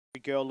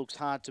Girl looks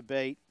hard to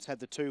beat. It's had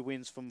the 2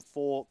 wins from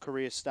 4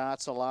 career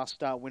starts. The last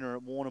start winner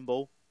at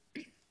Warrnambool.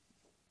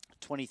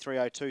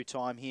 23:02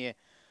 time here.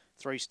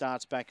 3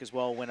 starts back as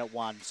well when it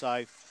won.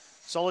 So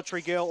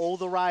Solitary Girl, all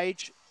the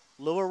rage.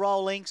 Lure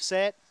rolling,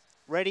 set,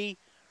 ready,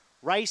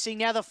 racing.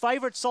 Now the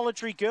favourite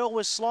Solitary Girl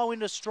was slow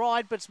into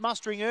stride, but it's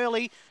mustering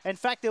early. In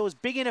fact, there was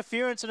big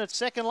interference in its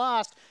second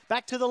last.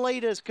 Back to the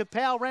leaders.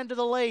 Kapow ran to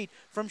the lead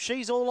from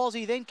She's All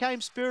Aussie. Then came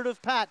Spirit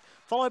of Pat,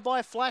 followed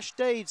by Flash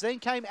Deeds. Then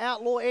came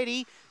Outlaw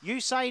Eddie,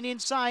 Usain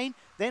Insane.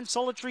 Then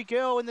Solitary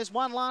Girl, and there's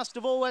one last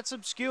of all that's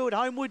obscured.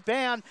 Homeward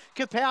Bound.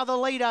 Kapow the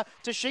leader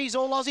to She's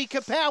All Aussie.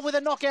 Kapow with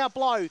a knockout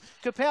blow.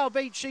 Kapow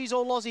beat She's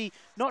All Aussie.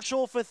 Not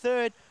sure for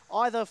third,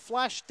 either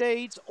Flash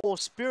Deeds or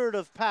Spirit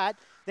of Pat.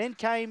 Then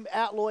came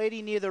Outlaw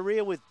Eddie near the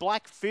rear with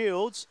Black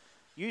Fields,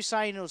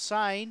 Usain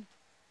Hussein,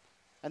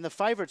 and the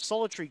favourite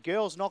Solitary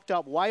Girls knocked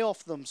up way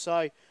off them. So,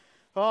 it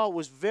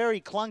was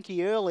very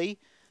clunky early.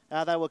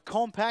 They were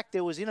compact,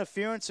 there was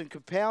interference, and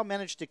Kapow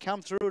managed to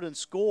come through it and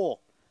score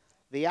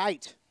the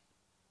 8.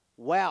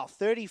 Wow,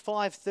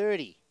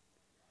 35-30.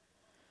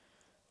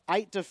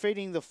 8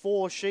 defeating the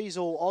 4, She's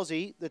All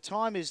Aussie. The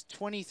time is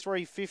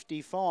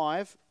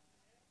 23:55.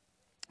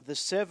 The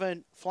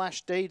 7,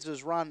 Flash Deeds,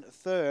 has run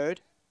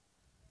third.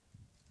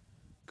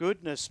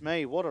 Goodness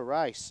me, what a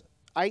race.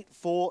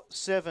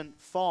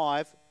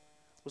 8-4-7-5.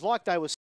 It was like they were